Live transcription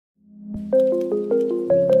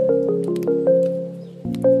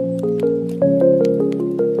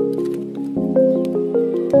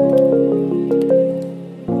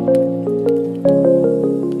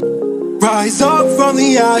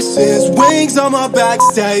the ashes, wings on my back,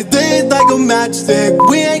 stay lit like a matchstick.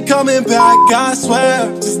 We ain't coming back, I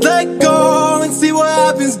swear. Just let go and see what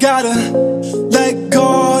happens. Gotta let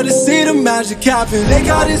go to see the magic happen. They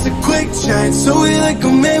got us a quick change, so we like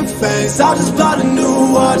them in phase. I just bought a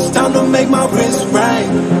new watch, time to make my wrist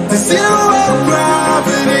ring. The zero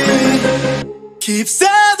gravity keeps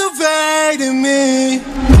elevating me.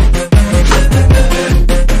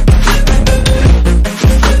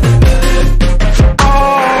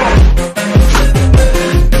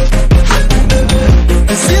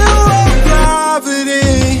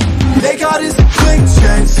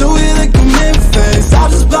 So we like them in phase. I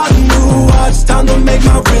just bought a new watch, time to make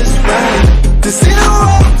my wrist ring. The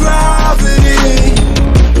zero gravity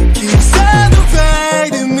keeps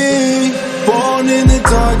elevating me. Born in the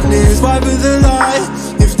darkness, fight for the light.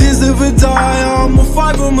 If this ever die, I'ma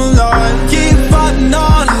fight for my life. Keep fighting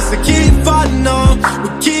on, yes, I keep fighting on. We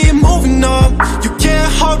keep moving up, you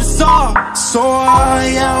can't hold us up. So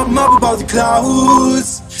I'm up above the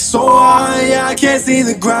clouds. So I can't see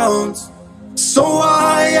the ground. So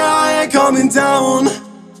I ain't coming down.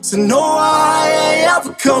 So no, I ain't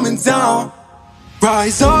ever coming down.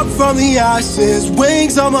 Rise up from the ashes,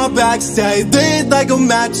 wings on my back, stay lit like a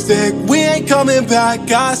matchstick. We ain't coming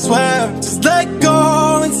back, I swear. Just let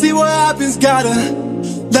go and see what happens. Gotta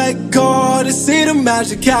let go to see the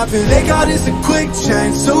magic happen. They got us a quick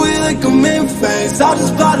change, so we like them in phase. I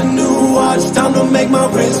just bought a new watch, time to make my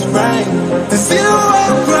wrist ring. The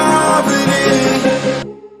zero gravity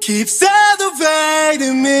keeps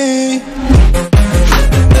elevating me.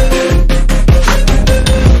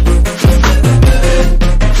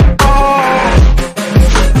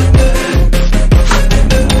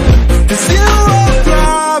 The zero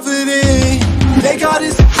gravity, they got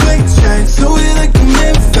us a quick change, so we like them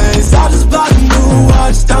in phase. I just bought a new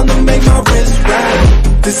watch, time to make my wrist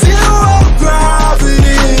ring. The zero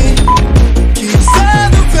gravity keeps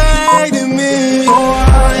elevating me. Oh,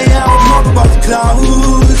 I'm up above the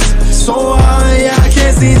clouds. So I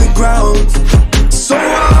can't see the ground. So I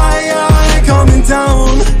ain't coming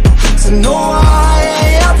down. So no, I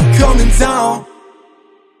ain't ever coming down.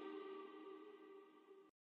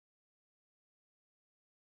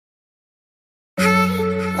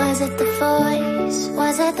 Was it the voice?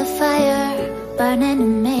 Was it the fire burning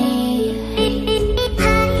in me?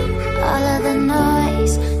 All of the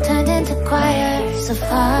noise turned into choirs of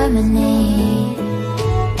harmony.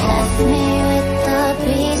 Left me with the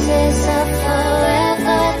pieces of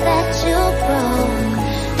forever that you broke.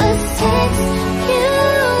 But since you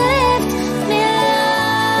left me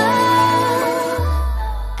alone,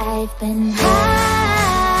 I've been high.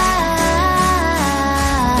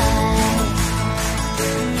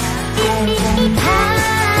 I've been high.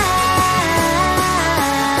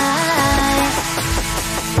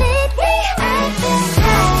 Lately I've been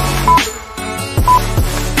high.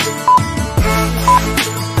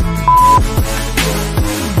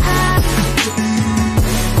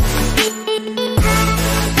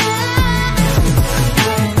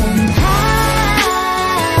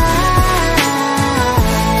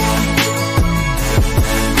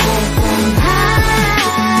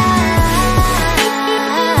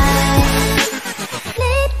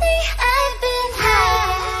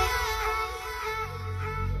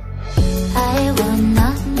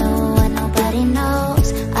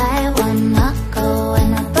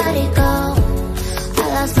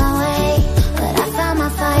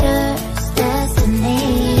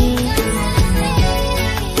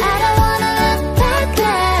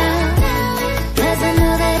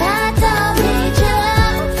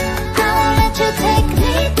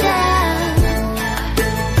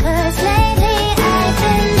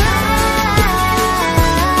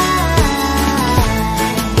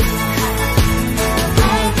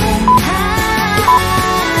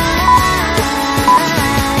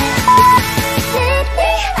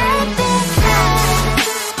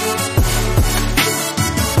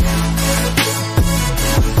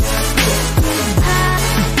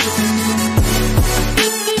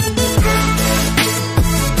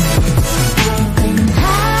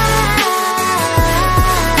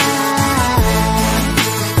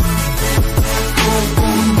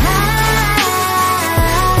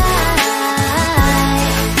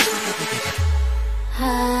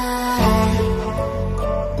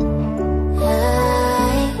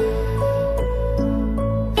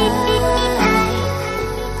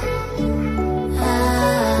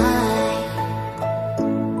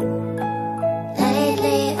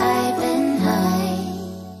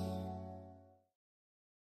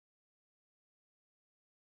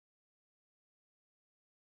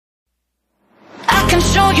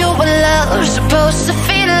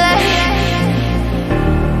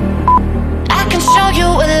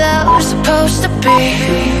 supposed to be.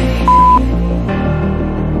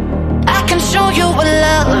 I can show you what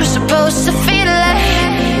love's supposed to feel like.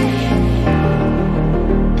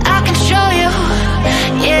 I can show you,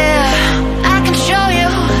 yeah, I can show you,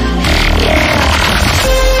 yeah.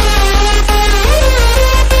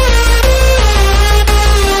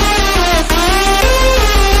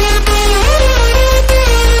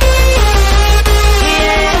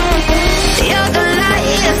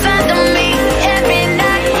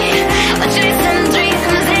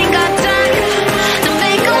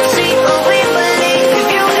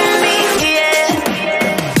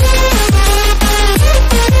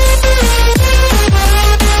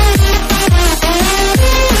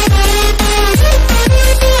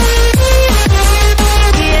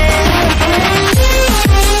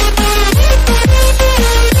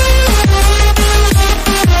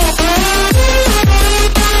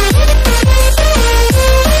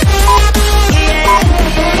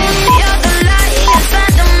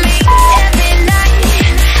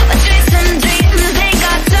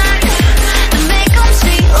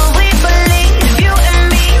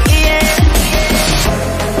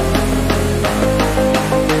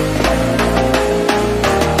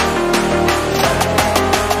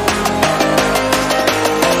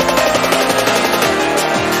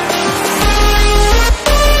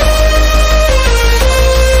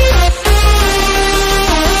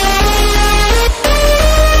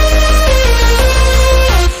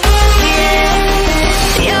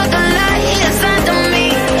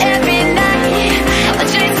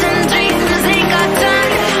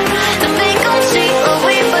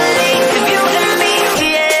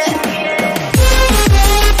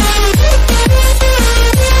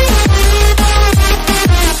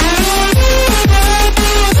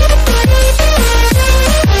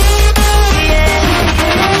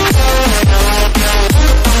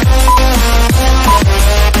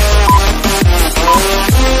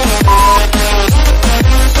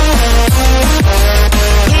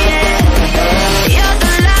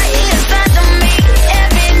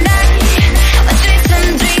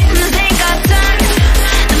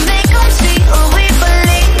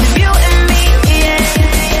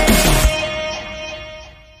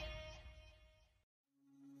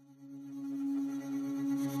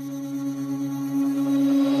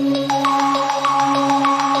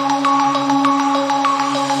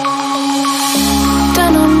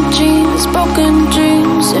 Broken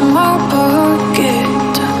dreams in my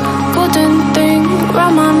pocket, golden thing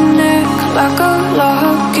round my neck like a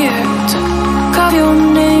locket. Carve your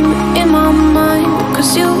name in my mind,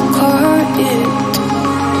 'cause you caught it,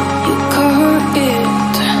 you caught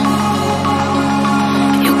it.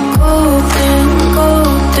 You're golden,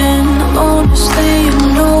 golden, honestly you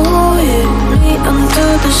know it. Me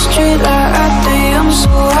under the street like I am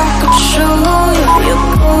so I could show you. You're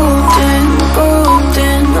golden,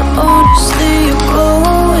 golden, honestly you're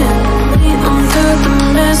glowing. Me under the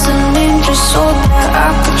mezzanine just so that I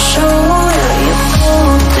could show you. You're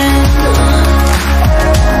golden,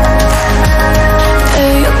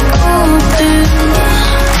 yeah, you're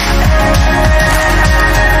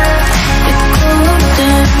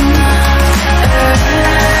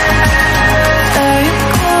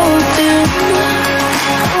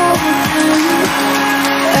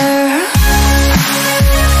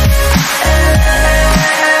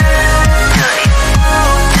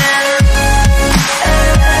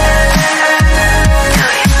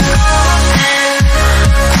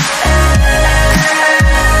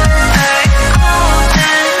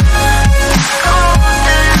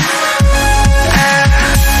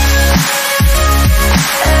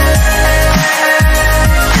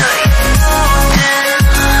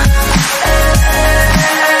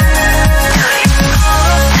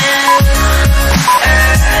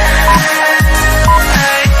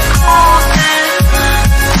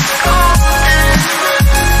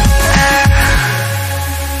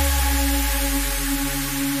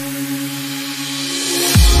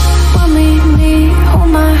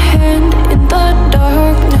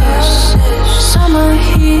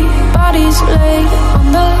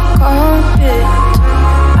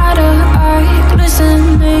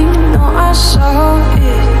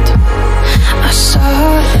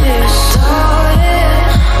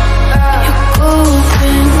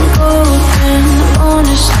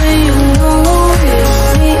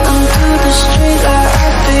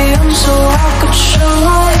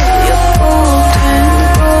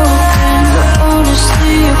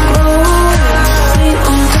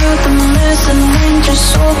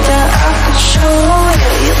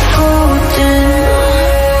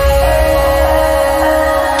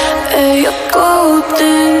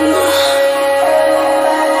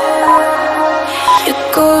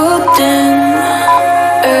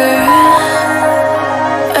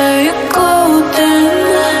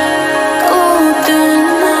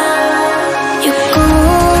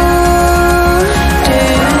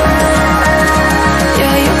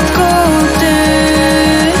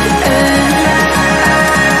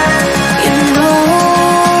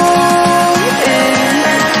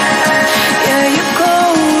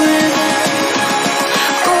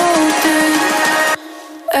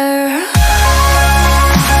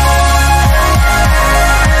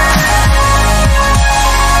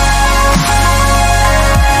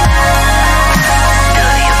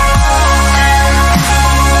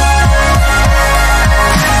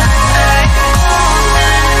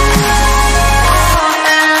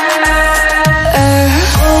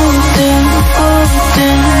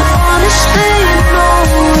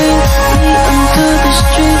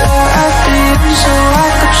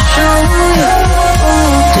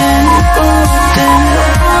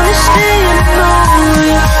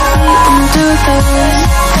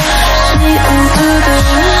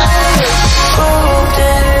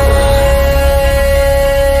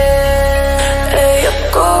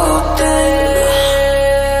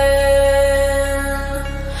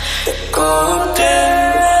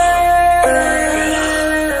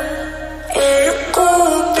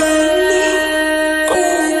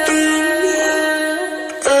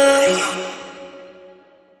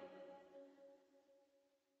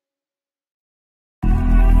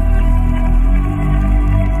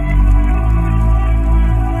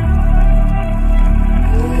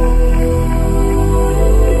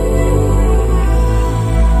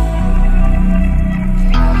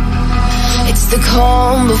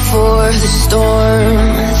calm before the storm.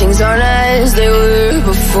 Things aren't as they were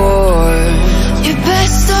before. You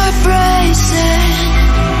best start bracing.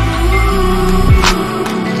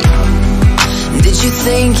 Did you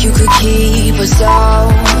think you could keep us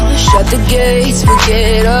out? Shut the gates,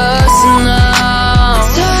 forget us now.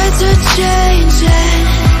 Tides are changing.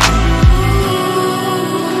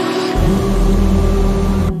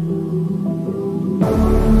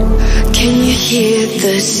 Can you hear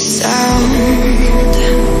the sound?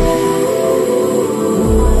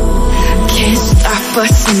 Can't stop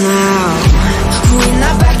us now. We're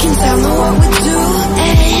not back in town, know what we're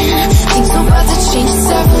doing. Things are about to change, it's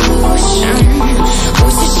evolution.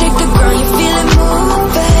 Voices shake the ground, you feel it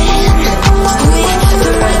moving. We're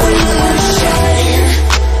the revolution.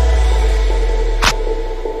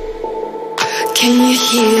 Can you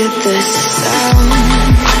hear the sound?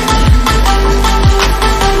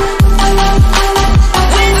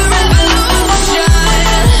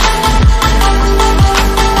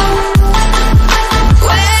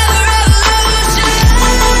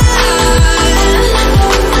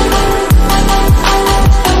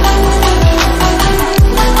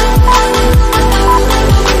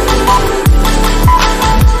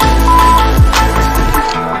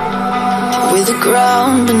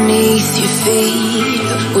 Ground beneath your feet,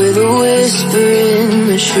 with a whisper in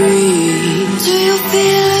the trees. Do you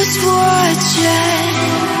feel us watching?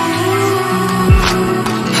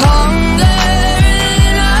 Hunger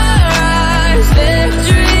in our eyes,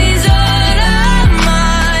 victories on our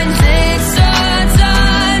minds. It's our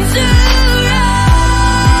time to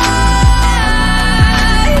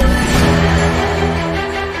rise.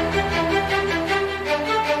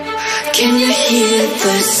 Can you hear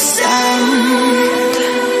the sound?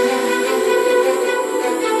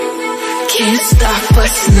 Can't stop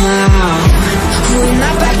us now. We're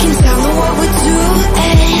not back in town, know what we're doing.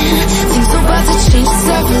 Things are about to change, it's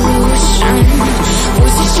evolution.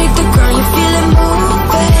 Voices shake the ground, you feel it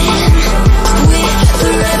moving. We're the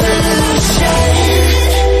revolution.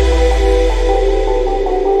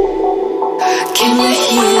 Can you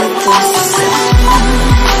hear the sound?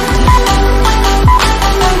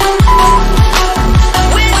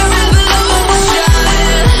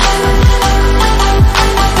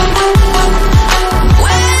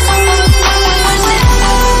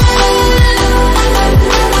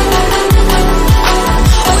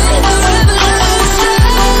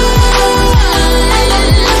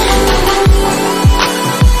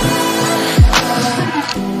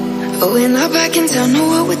 We're not back in town, know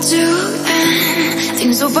what we're doing.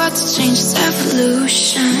 Things are about to change, it's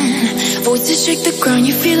evolution. Voices shake the ground,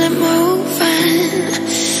 you feel it moving.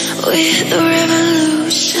 We're the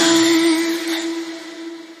revolution.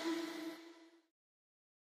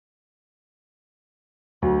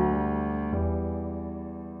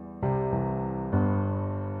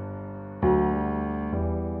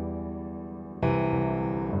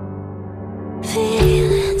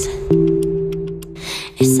 Feelings,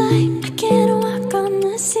 it's like I can't walk on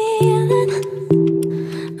the ceiling.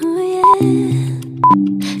 Oh yeah,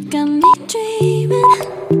 got me dreaming,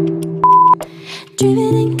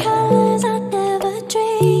 dreaming in colors I never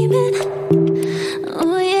dreamed in.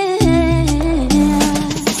 Oh yeah,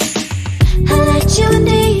 I let you in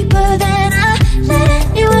deeper than I let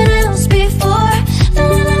anyone else before.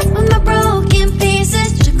 Filling up with my broken pieces,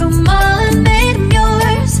 took them all and made them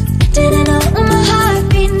yours. Didn't know my heart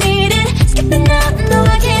be needed, skipping out, no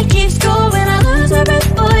I can't keep score. When I lose my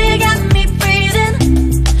breath, boy, you got me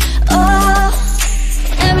breathing. Oh,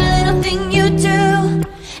 every little thing you do,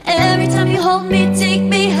 every time you hold me, take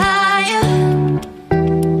me higher,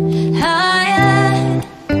 higher.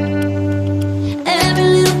 Every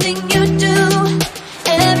little thing you do,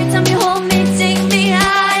 every time you hold me, take me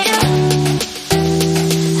higher,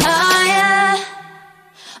 higher.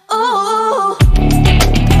 Oh.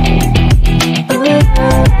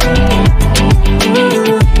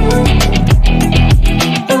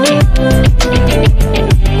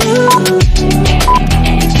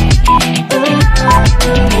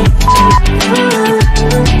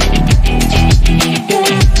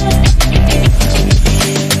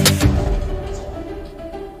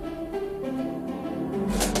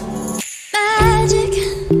 Magic,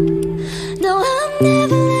 no, I'm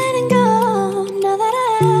never letting go. Now that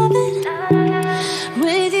I have it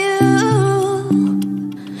with you.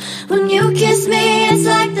 When you kiss me, it's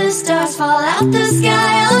like the stars fall out the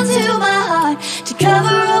sky onto my heart to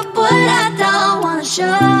cover up what I don't wanna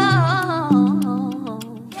show.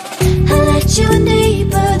 I let you in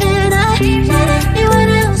deeper than I let anyone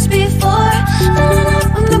else before. Filling up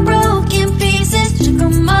with my broken pieces, took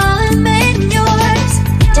them all and made them yours.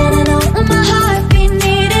 Didn't know my heart be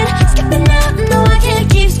needed, skipping out, no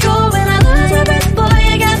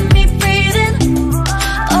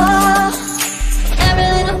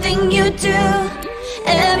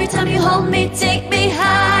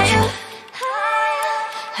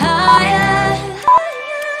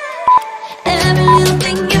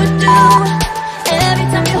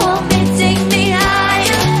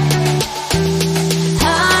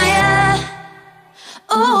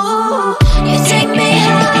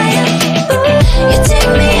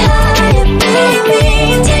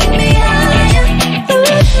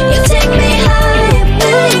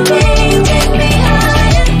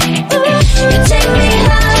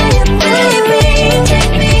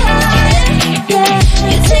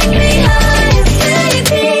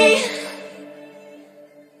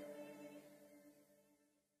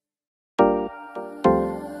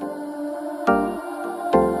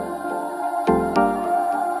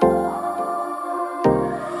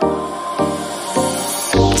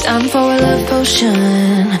Time for a love potion,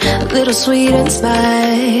 a little sweet and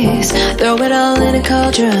spice. Throw it all in a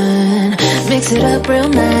cauldron, mix it up real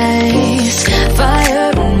nice.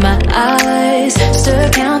 Fire in my eyes, stir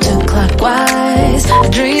counterclockwise. I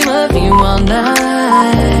dream of you all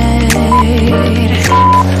night.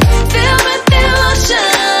 Feel with the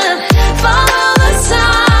emotion, follow the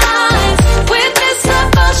signs. With this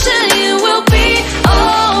devotion, you will be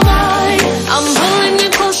all mine. I'm pulling you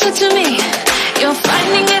closer to me. You're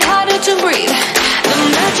finding it harder to breathe. The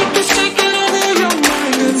magic is taking over your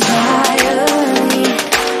mind entirely.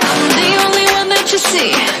 I'm the only one that you see.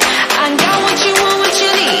 I got what you want, what you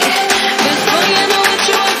need. Before you know it,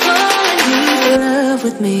 you are falling in love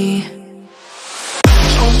with me.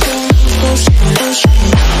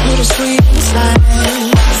 Little sweet inside.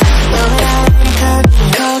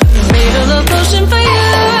 Made a love potion for you.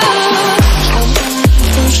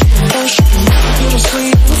 Little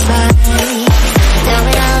sweet inside.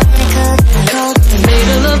 Made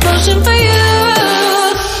a love potion for you.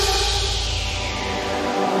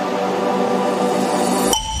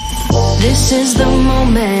 This is the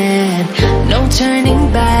moment, no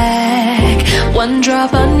turning back. One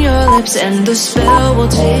drop on your lips and the spell will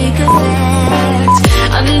take effect.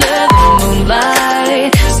 Under the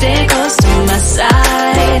moonlight, stay close to my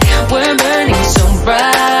side. We're burning so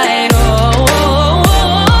bright. Oh, oh,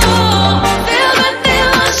 oh. Feel the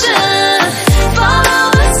emotion, follow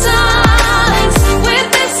the signs. With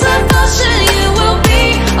this devotion, you will be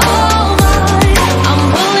all mine. I'm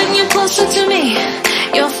pulling you closer to me.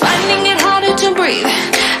 You're finding it harder to breathe.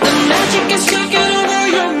 The magic is taking over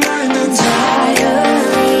your mind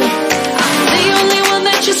entirely. I'm the only one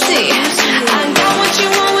that you see. I got what you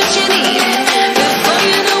want, what you need. Before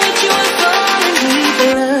you know it, you are falling deep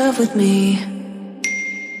in love with me.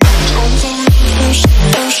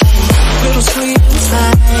 Little sweet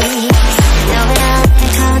inside.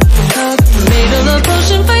 Made a love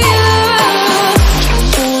potion for you.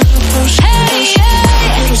 Hey, yeah.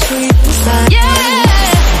 Little sweet inside. Yeah.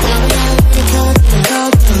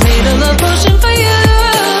 Made a love potion for you.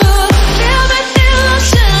 Feel the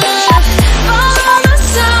emotion, follow the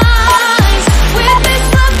signs. With this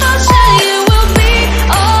love potion, you will be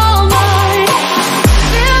all mine.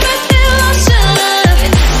 Feel the emotion.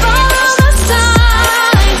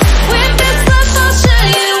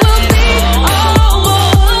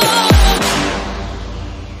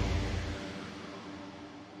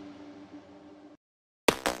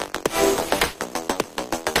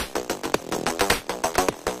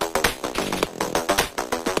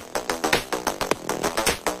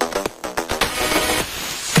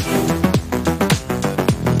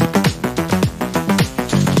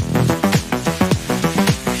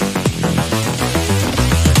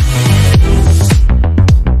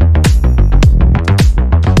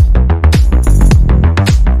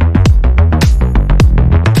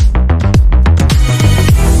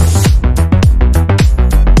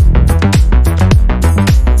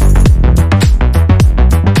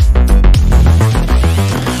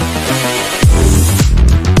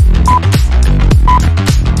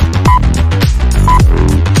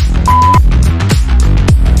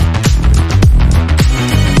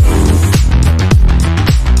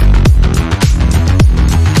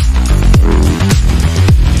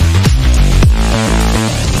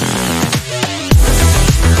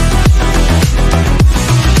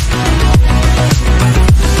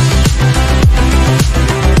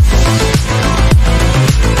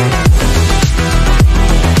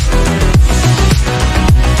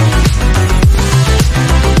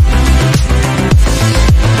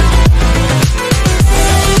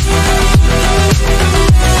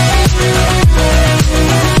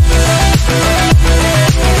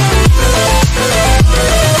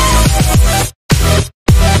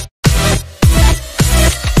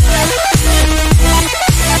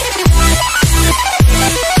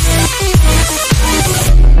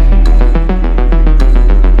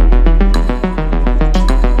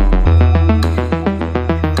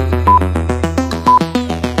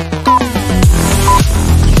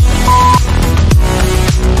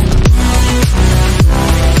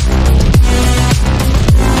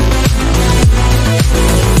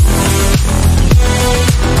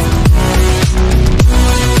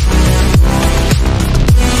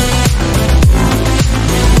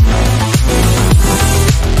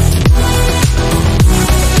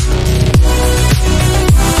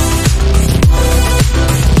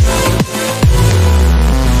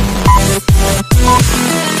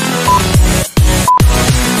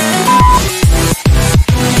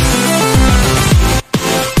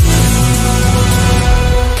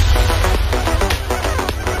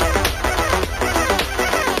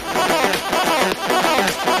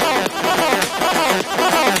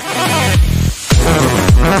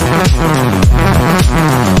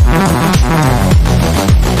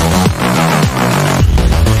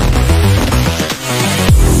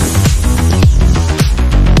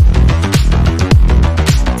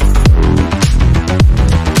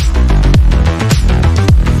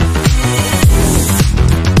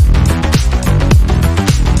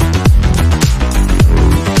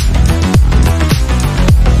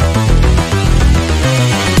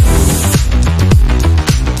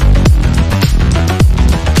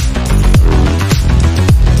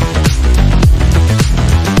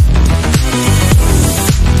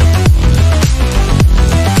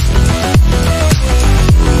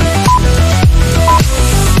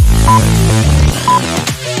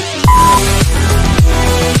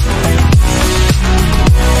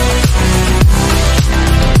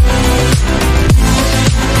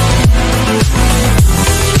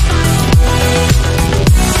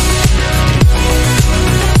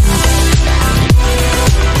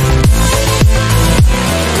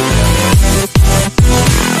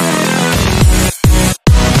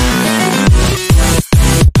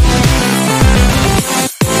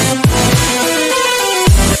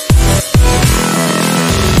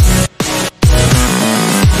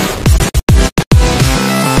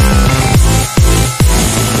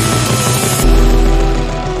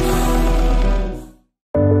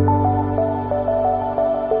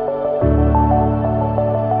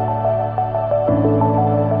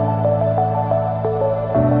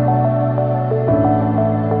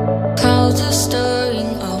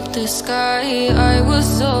 sky. I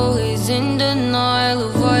was always in denial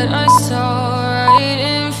of what I saw right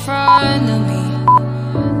in front of me.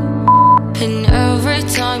 And every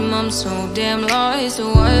time I'm so damn lost to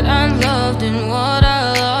what I loved and what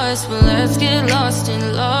I lost. But let's get lost in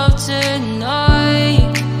love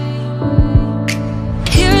tonight.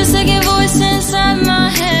 Hear a second voice inside my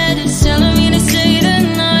head. It's telling me to stay the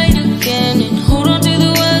night again and hold on to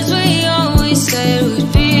the words we always said would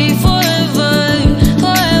be forever,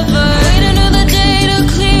 forever. Wait another day to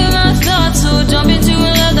clear my thoughts, so jump into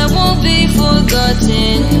a love that won't be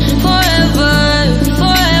forgotten. Forever,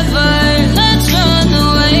 forever. Let's run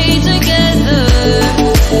away together.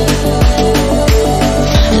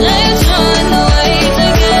 Let's run away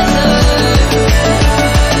together.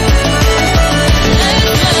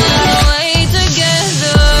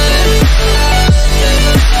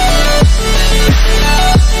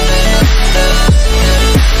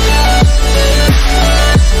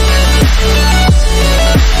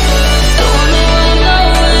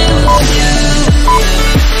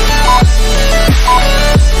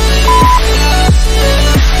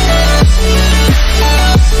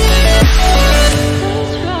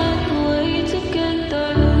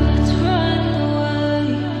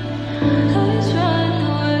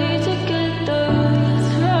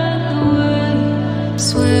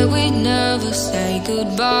 Swear we'd never say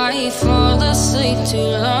goodbye. Fall asleep to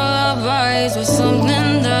lullabies with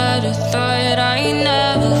something that I thought I'd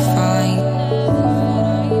never find.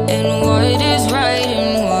 And what is right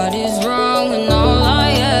and what is wrong, and all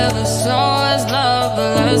I ever saw was love.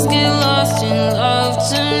 But let's get lost in love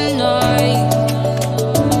tonight.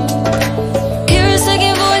 Hear a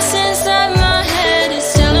second voice inside my head.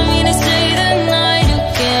 It's telling me to stay the night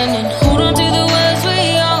again and hold on to the words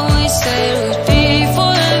we always said would be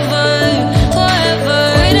forever, forever.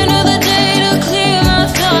 Wait another day to clear my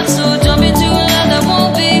thoughts, so jump into a love that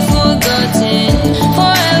won't be forgotten.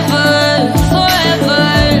 Forever,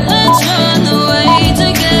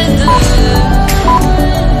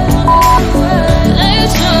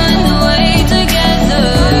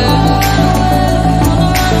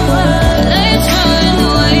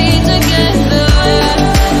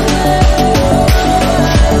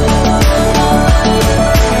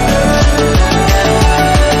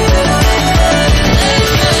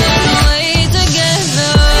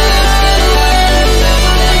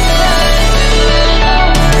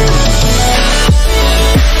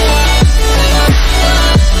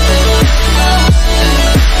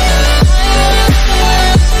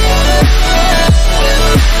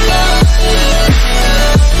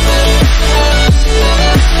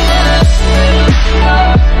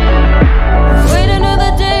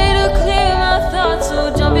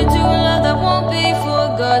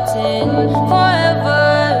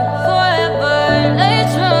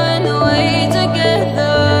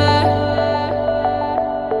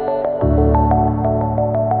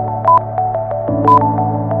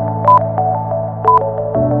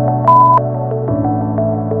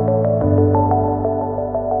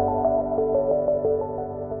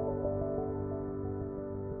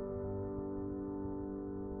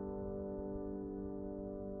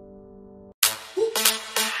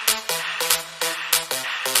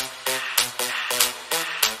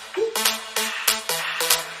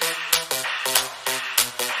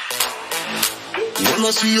 When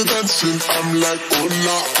I see you dancing, I'm like,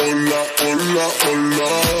 hola, hola, hola, hola.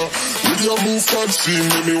 With your move fancy,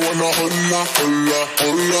 make me wanna hola, hola,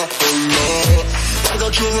 hola, hola. I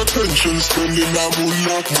got your attention, spending that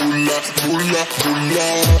moolah, moolah, moolah,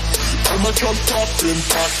 moolah. I'm a drop popping,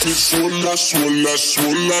 pocket, swola, swola,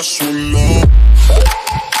 swola, swola.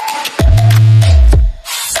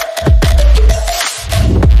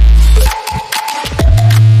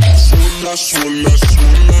 Swola, swola,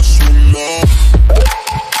 swola, swola.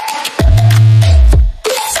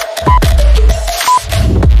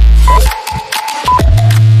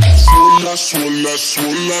 Swola,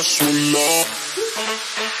 swola, swola.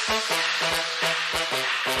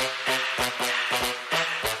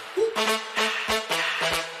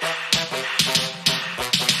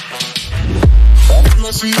 When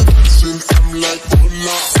I see you dancing, I'm like,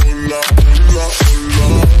 hola, hola, hola, hola.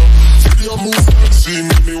 With your move fancy,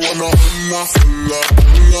 make me wanna hola, hola,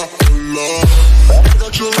 hola, hola. I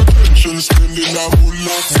got your attention, spending that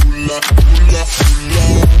moolah, moolah, moolah,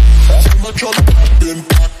 moolah. I'm a drop popping,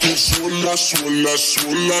 pocket, swola, swola,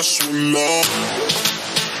 swola, swola.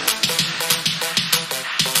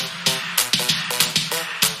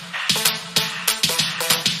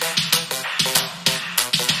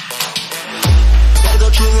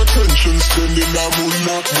 Your attention, spending that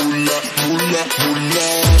moolah, moolah, moolah,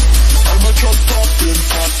 moolah. I'm a drop popping,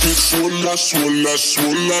 pocket, swola, swola,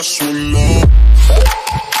 swola, swola.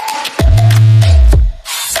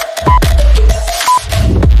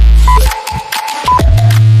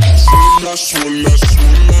 Swola, swola,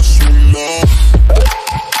 swola, swola.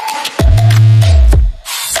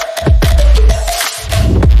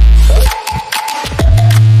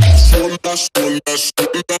 Swola, swola,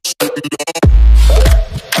 swola, swola.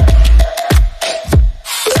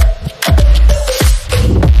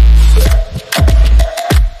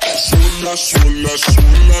 Swola,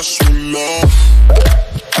 swola, swola.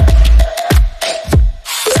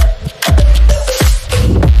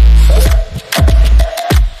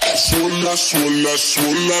 Swola, swola,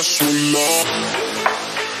 swola, swola.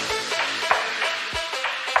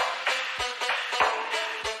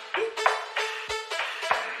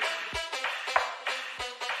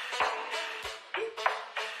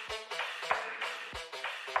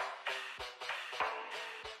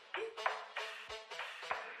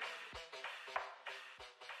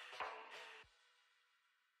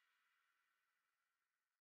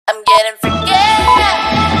 I'm getting freaky.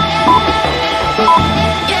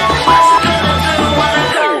 Yeah, what you gonna do when I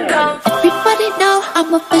come? Everybody know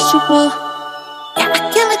I'm a visual. Yeah, I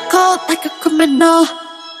kill it cold like a criminal.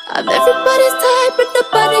 I'm everybody's type, but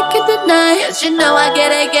nobody can deny. Yes, you know I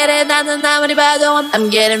get it. 나는 아무리 봐도 I'm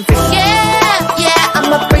getting freaky. Yeah,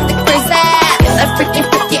 I'ma bring the crazy. Get that freaky,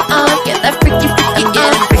 freaky on. Get that freaky, freaky on.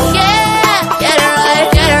 Getting freaky. Get it right,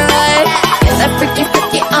 get it right. Get that freaky,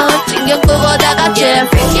 freaky on. 신경 끄고다가 get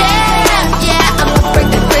freaky. Yeah, I'ma bring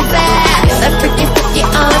the crazy. Get that freaky, freaky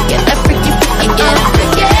on. Get that freaky, freaky on. Getting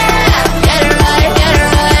freaky. Get it right, get it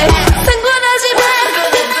right. 상관하지 마.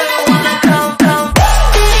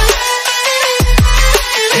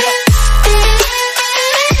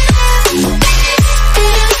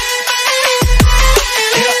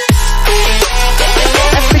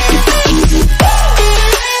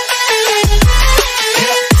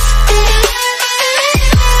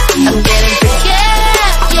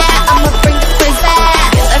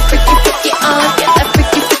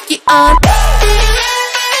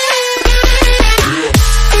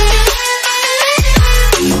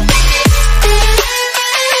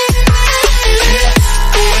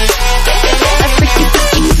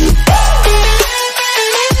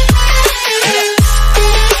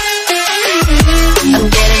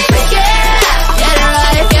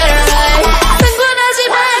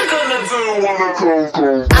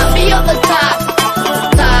 I'll be on the top,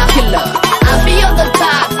 top killer. I'll be on the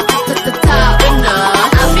top, top winner.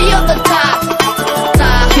 I'll be on the top,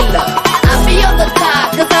 top killer. I'll be on the top,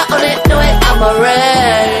 'cause I own it, know it, I'm a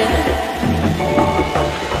red.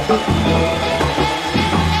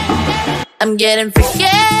 I'm getting freaky,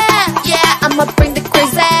 yeah, I'ma bring the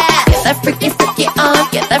crazy. Get that freaky, freaky on,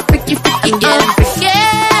 get that freaky, freaky. I'm getting freaky,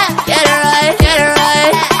 get it right, get it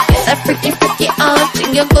right. Get that freaky, freaky on,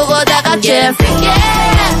 신경 끄고다가 get freaky.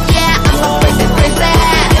 Yeah, I'ma bring the crazy.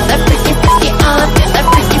 Get that freaky, freaky on, get that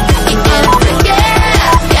freaky, freaky. Get freaky,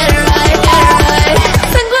 get it right, get it right.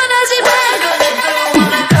 상관하지 마.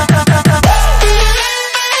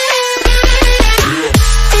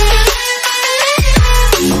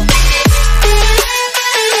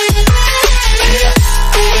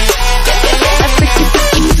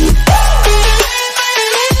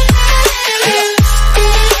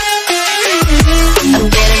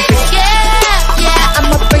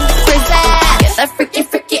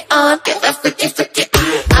 on, get that freaky, freaky.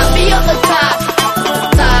 I'll be on the top,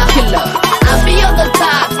 top killer. I'll be on the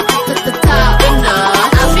top, the top winner.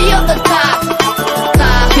 I'll be on the top,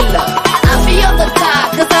 top killer. I'll be on the top,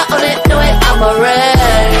 'cause I own it, know it, I'm a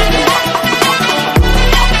red.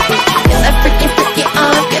 Get that freaky, freaky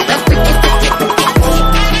on, get that freaky, freaky, freaky.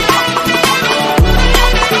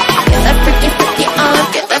 Get that freaky, freaky on,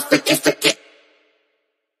 get that freaky, freaky.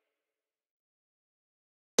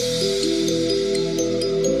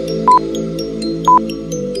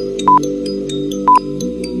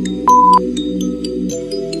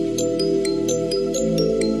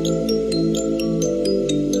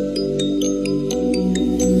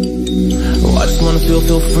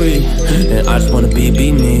 Feel free, and I just wanna be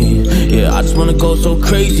me. Yeah, I just wanna go so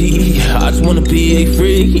crazy. Yeah, I just wanna be a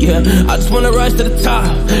freak. Yeah, I just wanna rise to the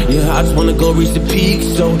top. Yeah, I just wanna go reach the peak.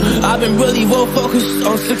 So I've been really well focused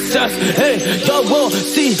on success. Hey, y'all will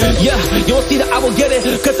see. Yeah, you won't see that I will get it,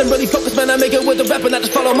 'cause I'm really focused, man. I make it with the rap and I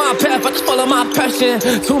just follow my path. I just follow my passion.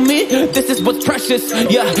 To me, this is what's precious.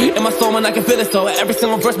 Yeah, in my soul, man, I can feel it. So every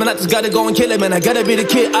single verse, man, I just gotta go and kill it, man. I gotta be the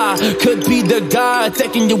kid. I could be the guy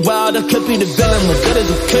taking you wild. I could be the villain. Good as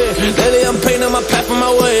a kid. Lately I'm painting my path on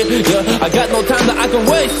my way. Yeah, I got no time that I can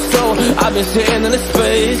waste. So I've been sitting in the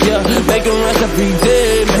space. Yeah, making rest every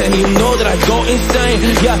day. Man, you know that I go insane.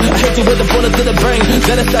 Yeah, I hit you with a bullet to the brain.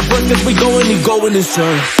 Let us stop first, 'cause we going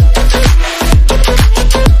insane.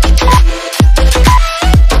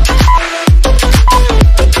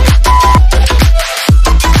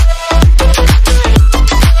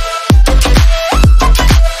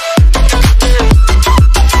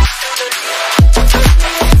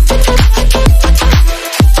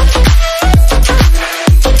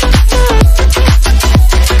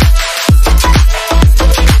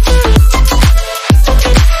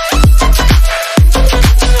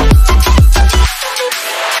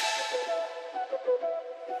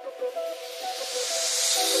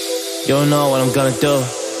 You don't know what I'm gonna do.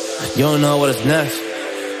 You don't know what is next.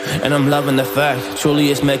 And I'm loving the fact,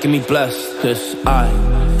 truly it's making me blessed. 'Cause I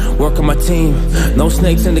work on my team, no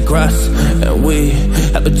snakes in the grass. And we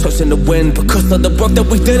have been tossed in the wind because of the work that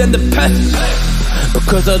we did in the past.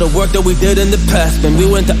 Because of the work that we did in the past. When we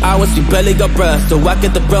went to hours, we barely got breath. So I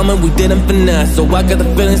get the realm and we didn't finesse. So I got the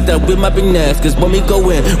feelings that we might be next. 'Cause when we go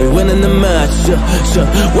in, we win in the match.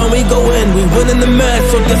 When we go in, we win in the match.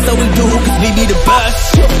 So that's how we do, 'cause we be the best.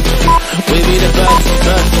 We be the best,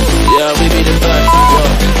 best. Yeah, we be the best.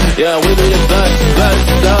 Yeah, we be the best, best.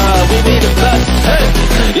 We be the best. Hey,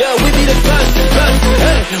 yeah, we be the best, best.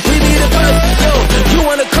 Hey, we be the best. Yo, you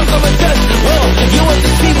wanna come on a test? Whoa, you want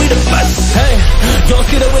to see we the best? Hey, you don't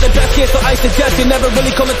see that we're the best here, so I suggest you never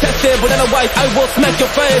really come and test it. But otherwise, I will smack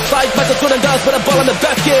your face like Michael Jordan does with a ball on the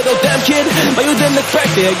basket. Oh damn kid, but you didn't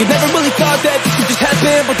expect it. You never really thought that this could just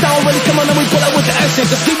happen. But now I'm really come on and we pull out with the action.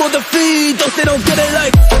 'Cause people defeat those they don't get it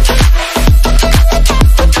like.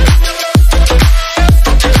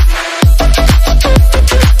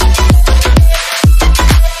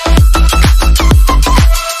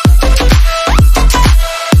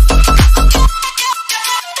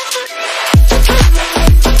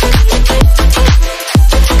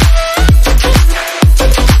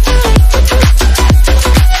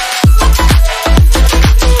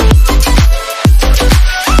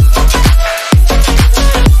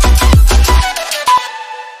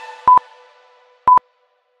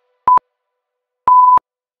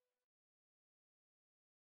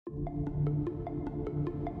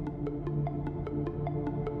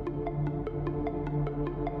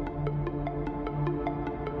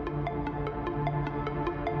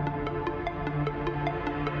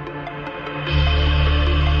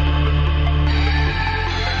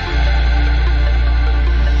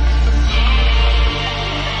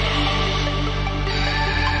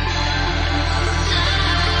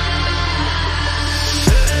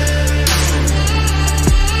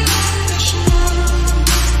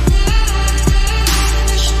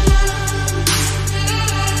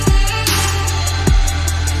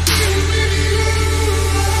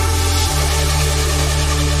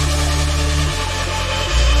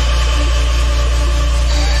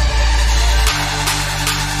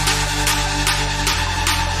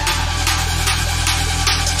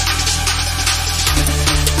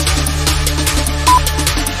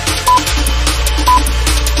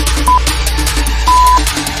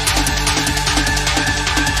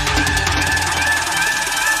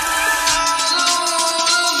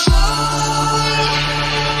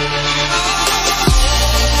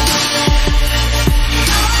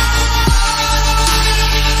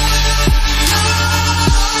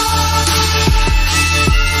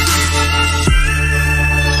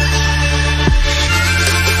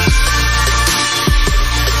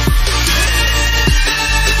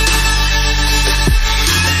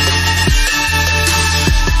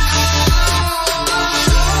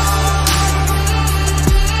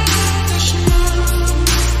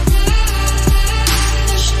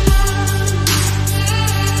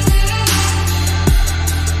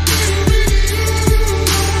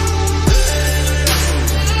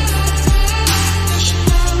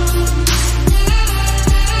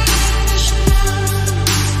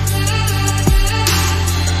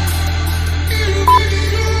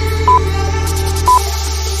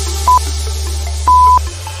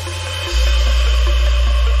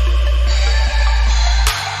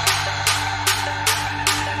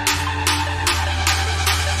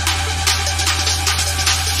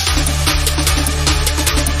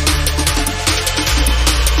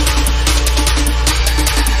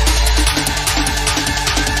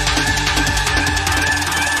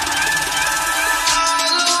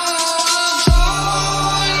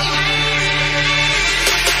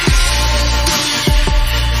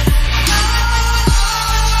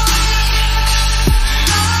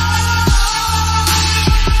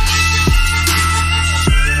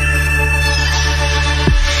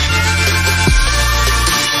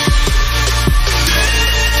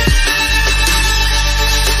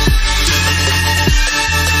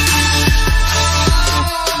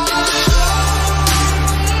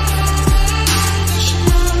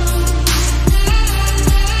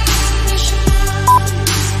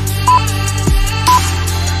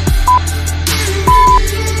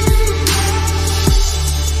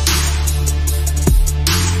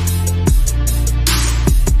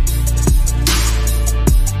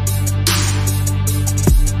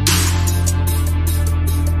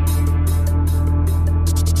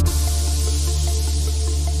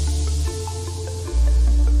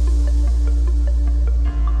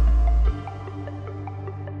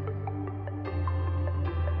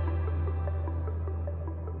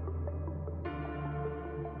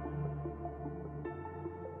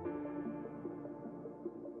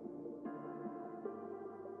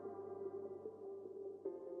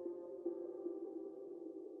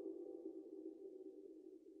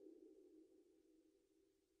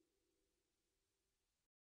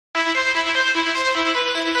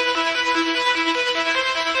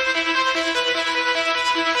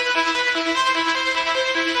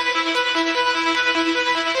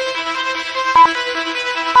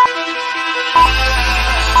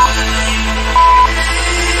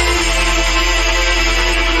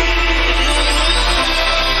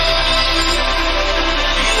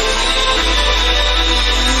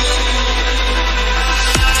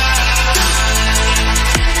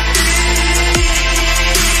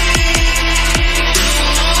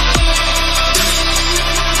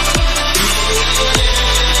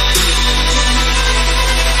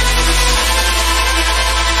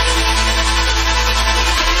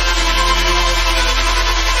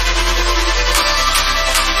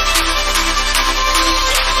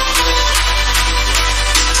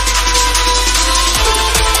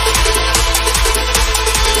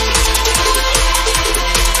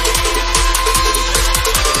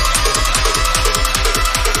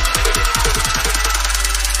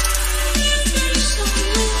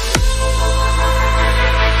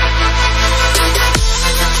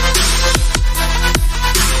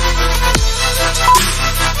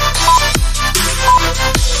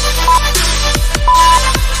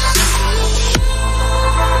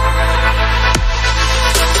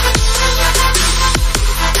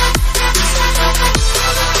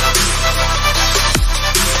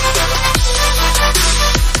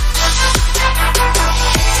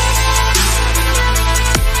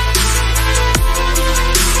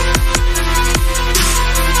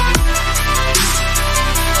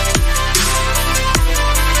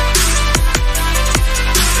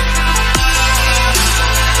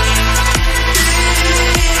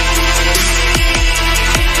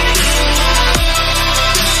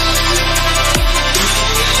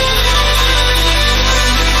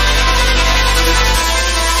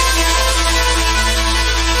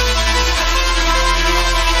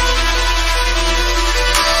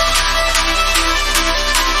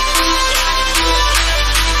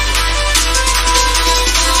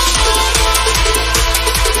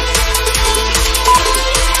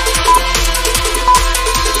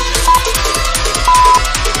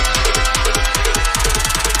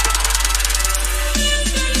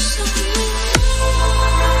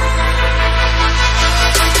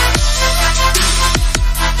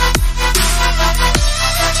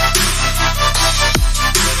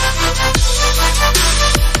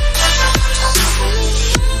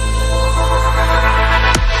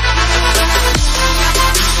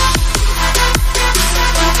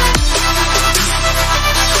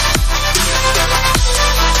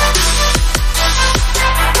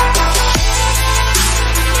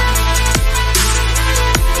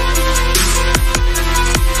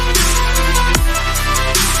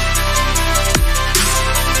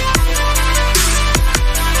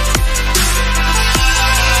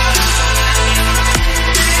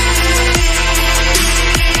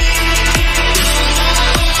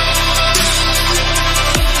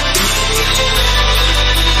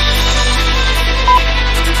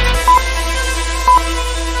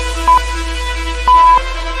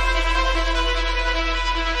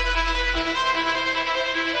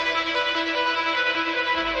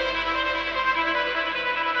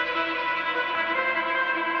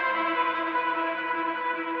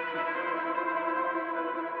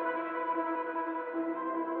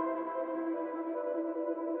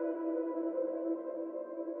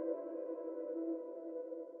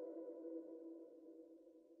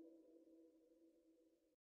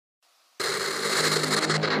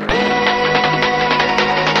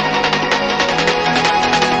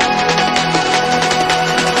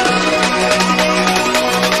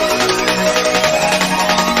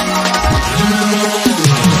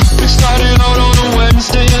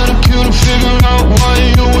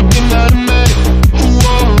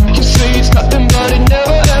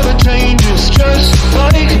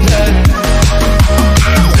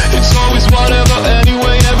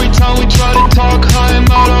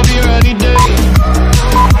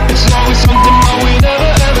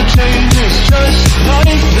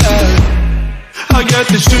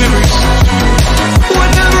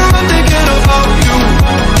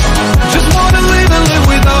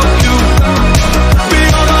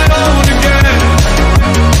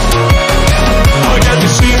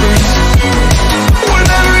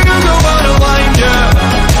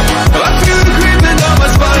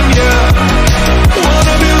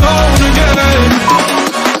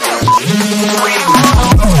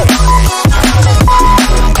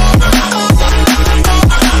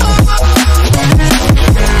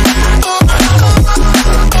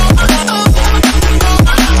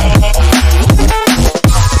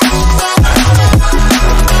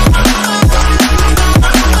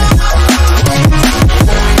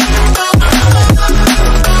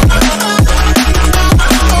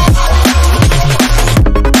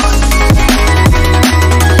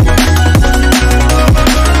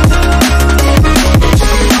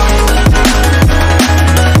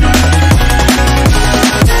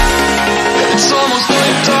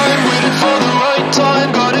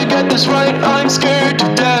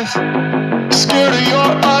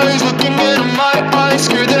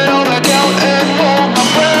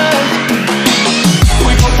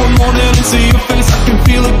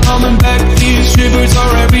 shivers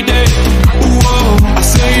are every day. Whoa, I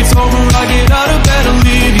say it's over, I get out of bed and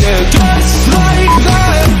leave, yeah. Just like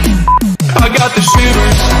that, I got the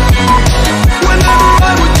shivers whenever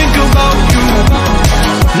I would think about you.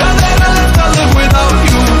 Now that I left, I live without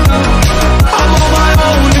you. I'm on my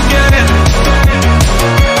own again.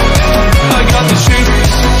 I got the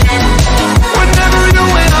shivers whenever you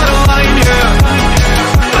went out of line, yeah.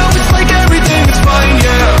 Now it's like everything is fine,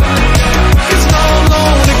 yeah. It's now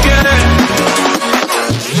alone again.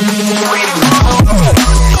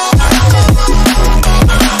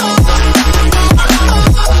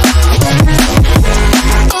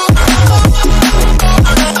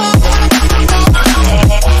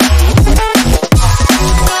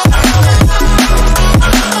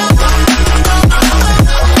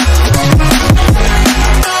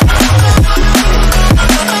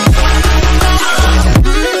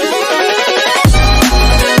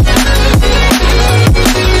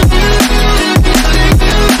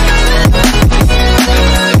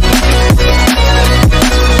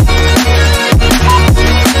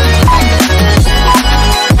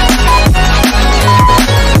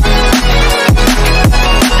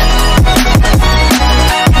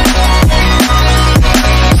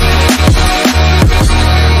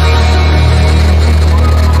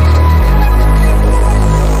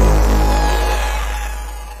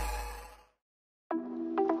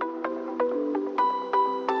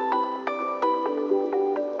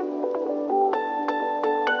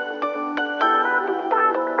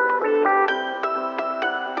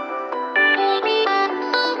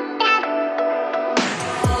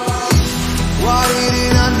 Why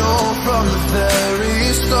didn't I know from the very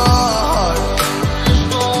start?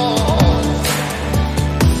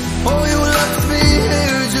 Oh, you left me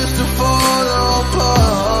here just to fall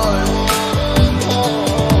apart.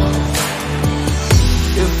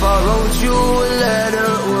 If I wrote you a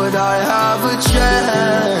letter, would I have a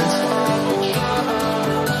chance?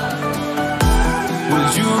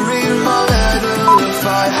 Would you read my letter if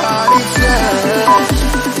I had a chance?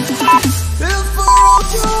 If I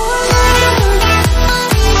wrote you a letter,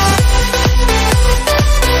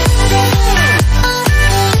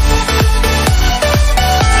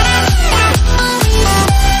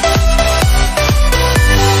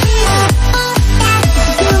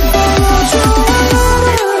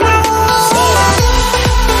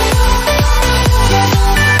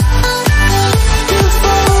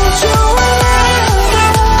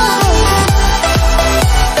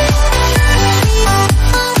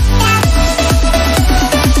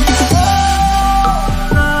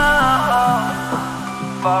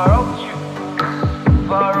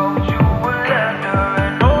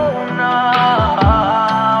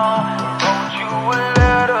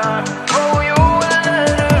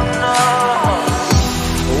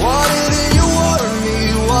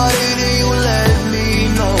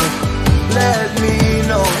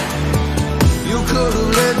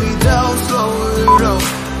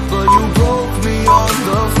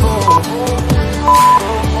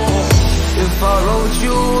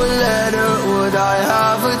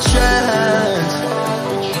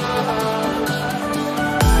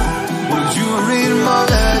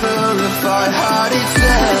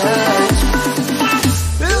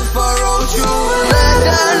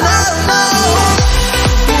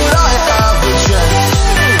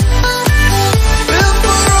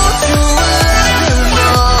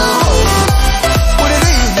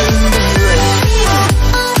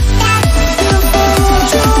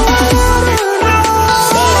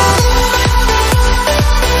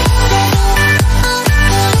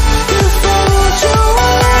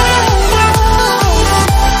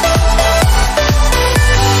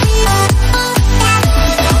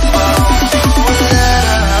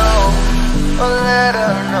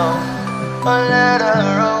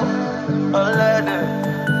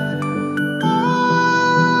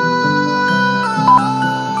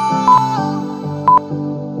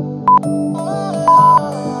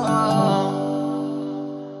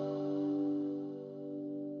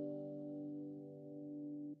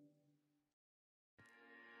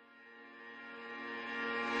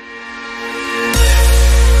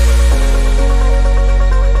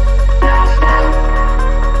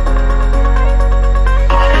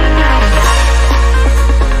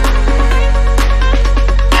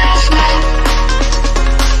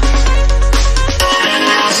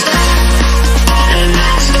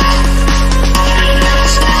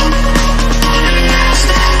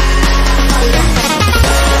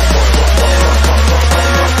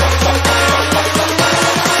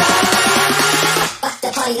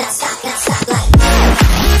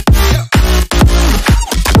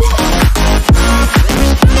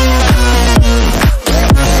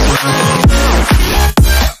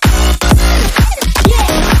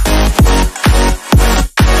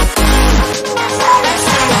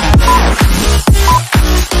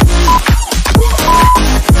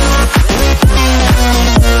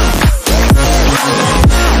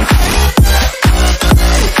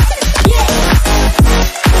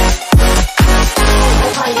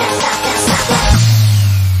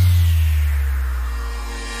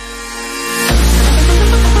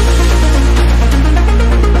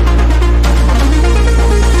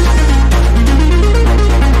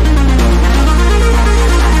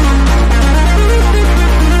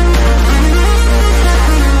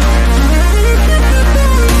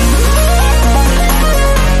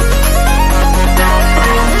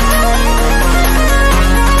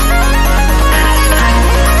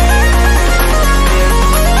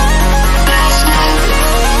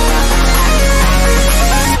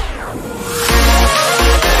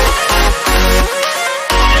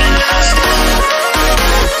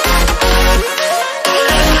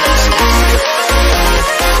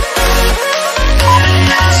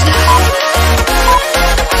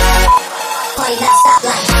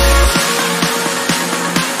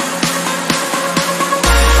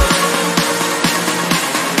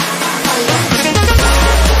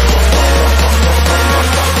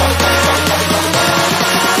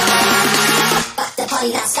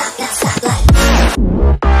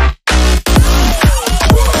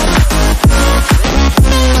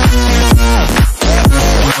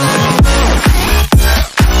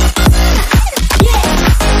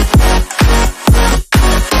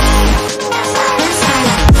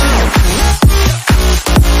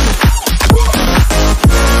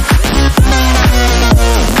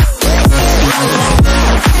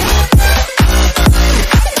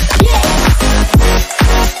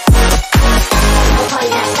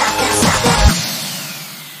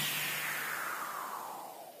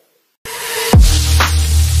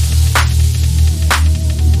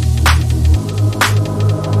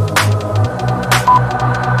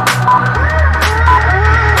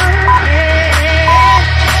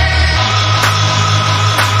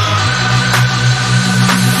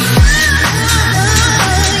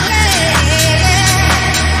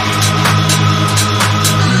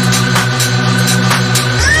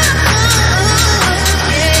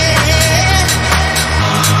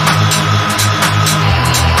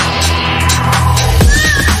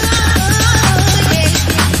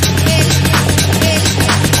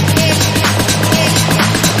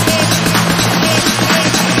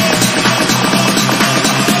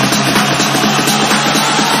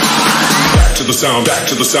 sound, back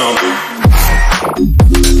to the sound.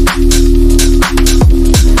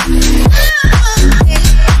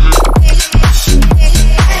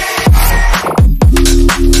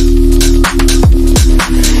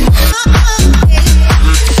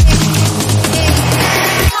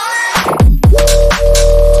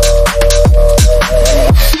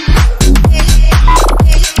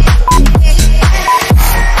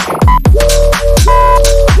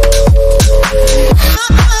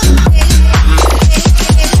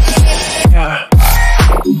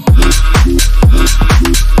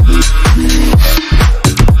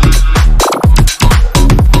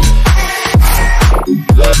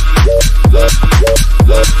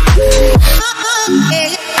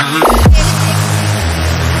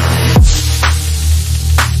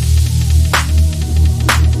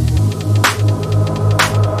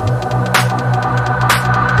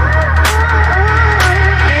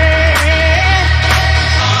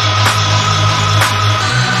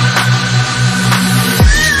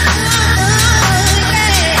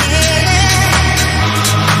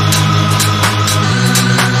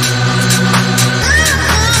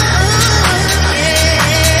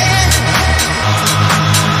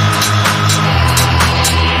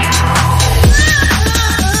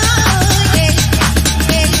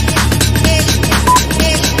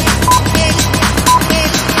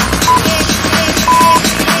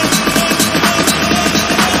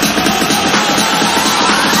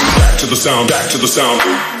 Sound, back to the sound.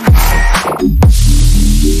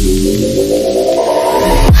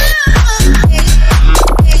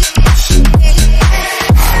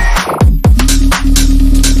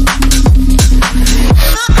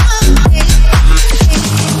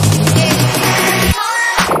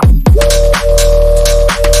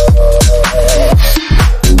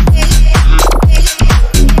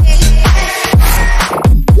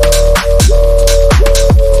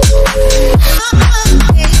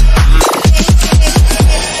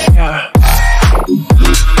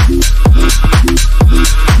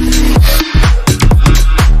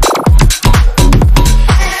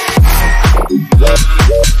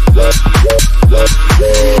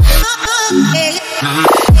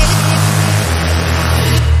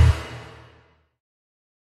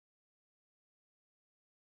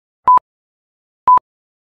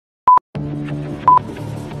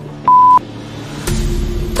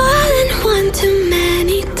 Too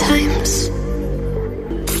many times,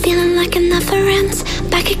 feeling like it never ends.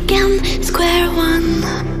 Back again, square one.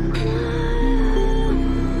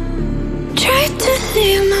 Tried to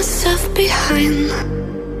leave myself behind,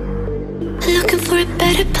 looking for a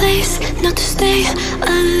better place, not to stay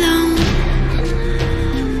alone.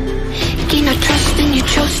 Gain our trust and you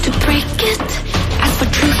chose to break it. Ask for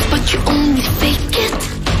truth but you only fake it.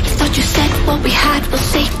 Thought you said what we had was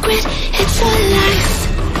sacred. It's all lies,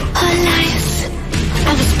 all lies.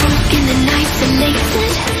 I was broken and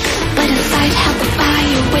isolated, but inside held the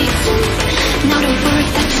fire waiting. Not a word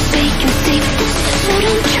that you say can save this, so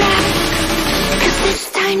don't try, 'cause this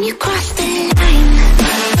time you crossed the line.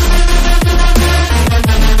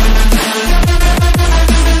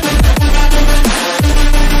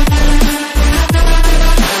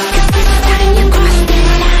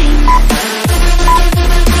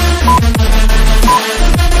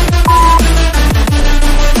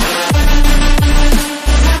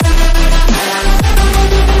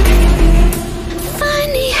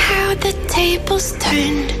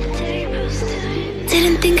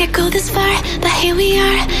 Didn't think I'd go this far, but here we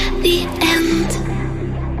are, the end.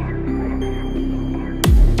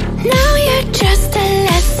 Now you're just a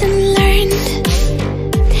lesson learned,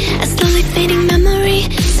 a slowly fading memory,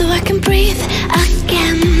 so I can breathe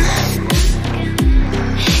again.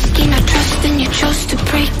 Gain our trust and you chose to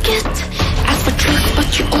break it. Ask for truth but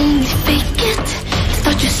you only fake it.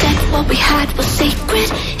 Thought you said what we had was sacred.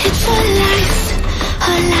 It's all lies,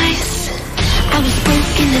 all lies. I was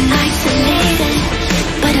broken and isolated,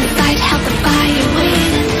 but inside held the fire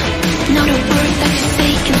waiting. Not a word that you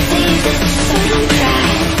say can save this, so don't try,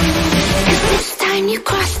 'cause this time you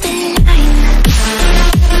crossed the line.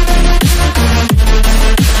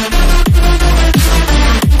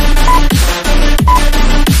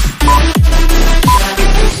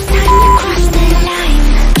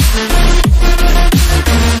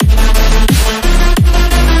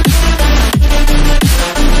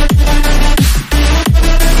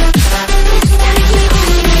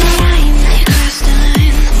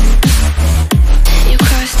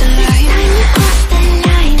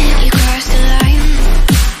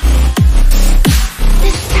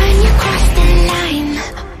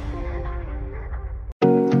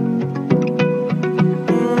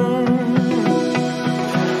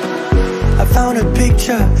 found a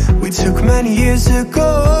picture we took many years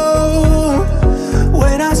ago,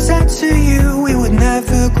 when I said to you we would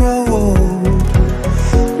never grow old.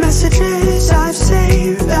 Messages I've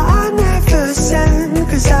saved that I never send,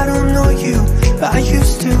 'cause I don't know you, but I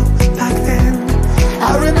used to back then.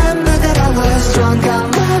 I remember that I was drunk out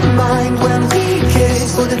my mind when we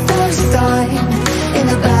kissed for the first time. In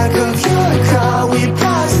the back of your car we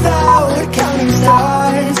passed out counting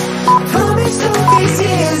stars. Promised all these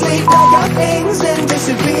years we'd pack our things and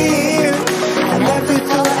disappear. I never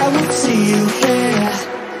thought I would see you here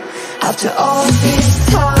after all this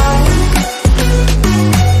time.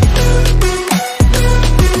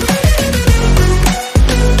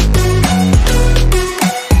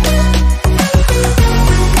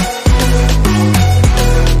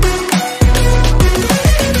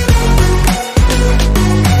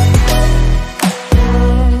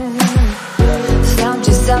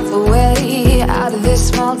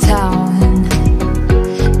 Small town,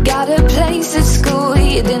 got a place at school,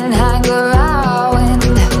 you didn't hang around.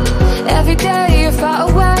 Every day you're far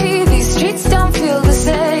away, these streets don't feel the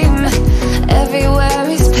same. Everywhere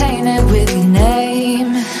is painted with your name.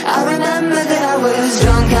 I remember that I was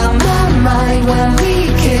drunk out my mind when we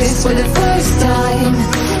kissed for the first time.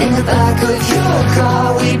 In the back of your car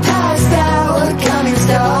we passed out counting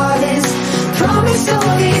stars. Promised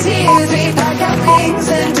all these years we'd pack our things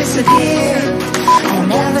and disappear. I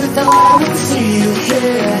never thought I would see you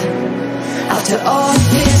here after all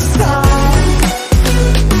this time.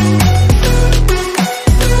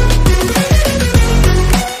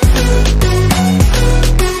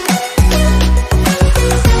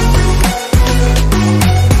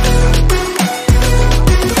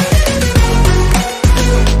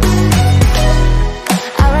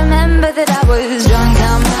 I remember that I was drunk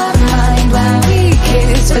out my mind when we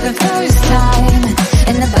kissed for the first time.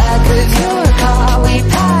 In the back of your car we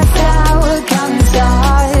passed out counting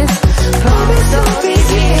stars. Promised all these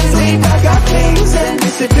years we'd pack our things and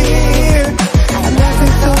disappear. I never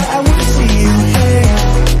thought I would see you here.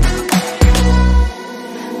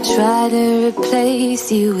 Try to replace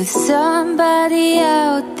you with somebody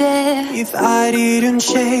out there. If I didn't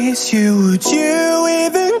chase you, would you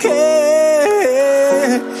even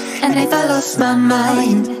care? And if I lost my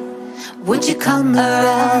mind, would you come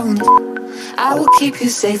around? I will keep you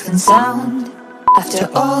safe and sound after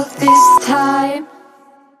all this time.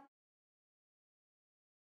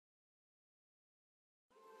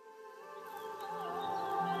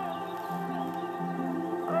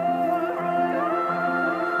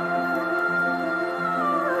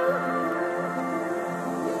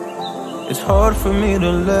 It's hard for me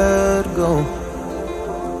to let go,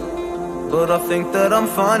 but I think that I'm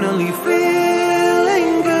finally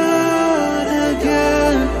feeling good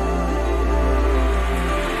again.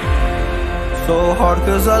 So hard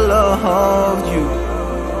 'cause I loved you,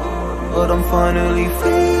 but I'm finally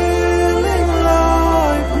feeling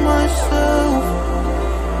like myself.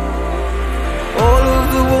 All of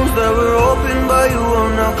the wounds that were opened by you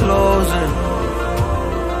are now closing.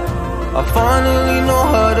 I finally know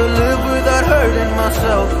how to live without hurting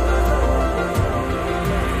myself.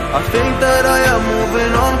 I think that I am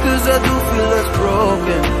moving on 'cause I do feel less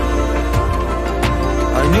broken.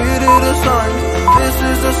 I needed a sign, this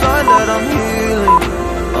is a sign that I'm healing.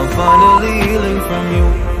 I'm finally healing from you.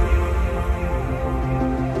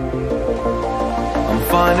 I'm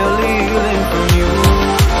finally healing from you.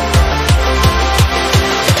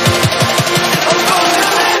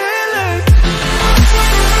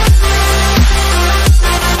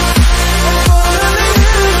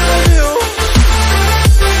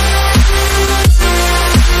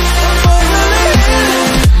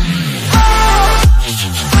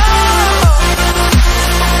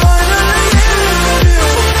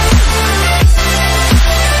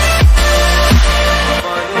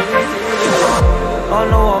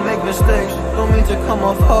 Mistakes, don't mean to come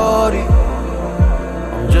off haughty.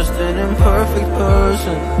 I'm just an imperfect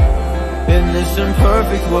person in this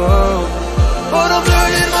imperfect world, but I'm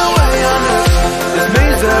learning my way under this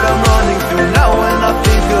maze that I'm running through. Now when I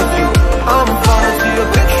think of you, I'm fine. See a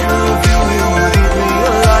picture of you, it would eat me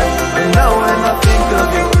alive. And now when I think of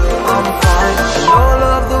you, I'm fine. And all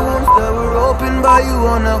of the wounds that were opened by you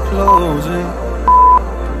are now closing.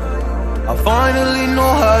 I finally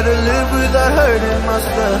know how to live without hurting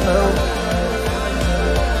myself.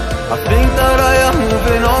 I think that I am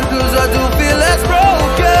moving on 'cause I do feel less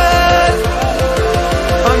broken.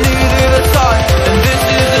 I needed a sign, and this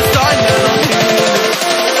is the sign that I'm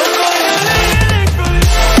healing.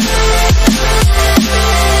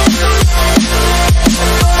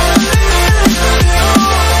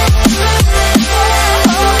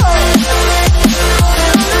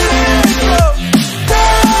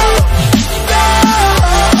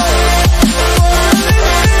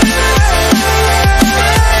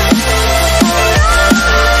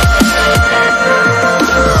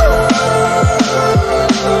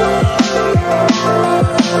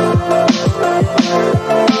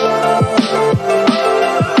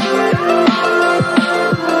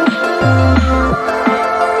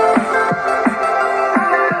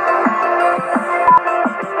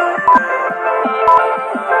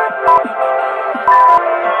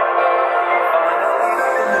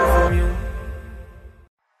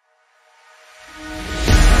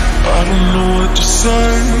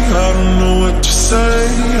 I don't know what to say,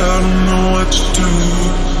 I don't know what to do.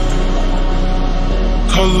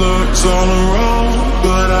 Colors all around,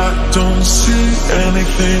 but I don't see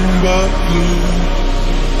anything but blue.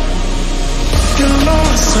 Get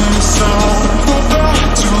lost in the sound.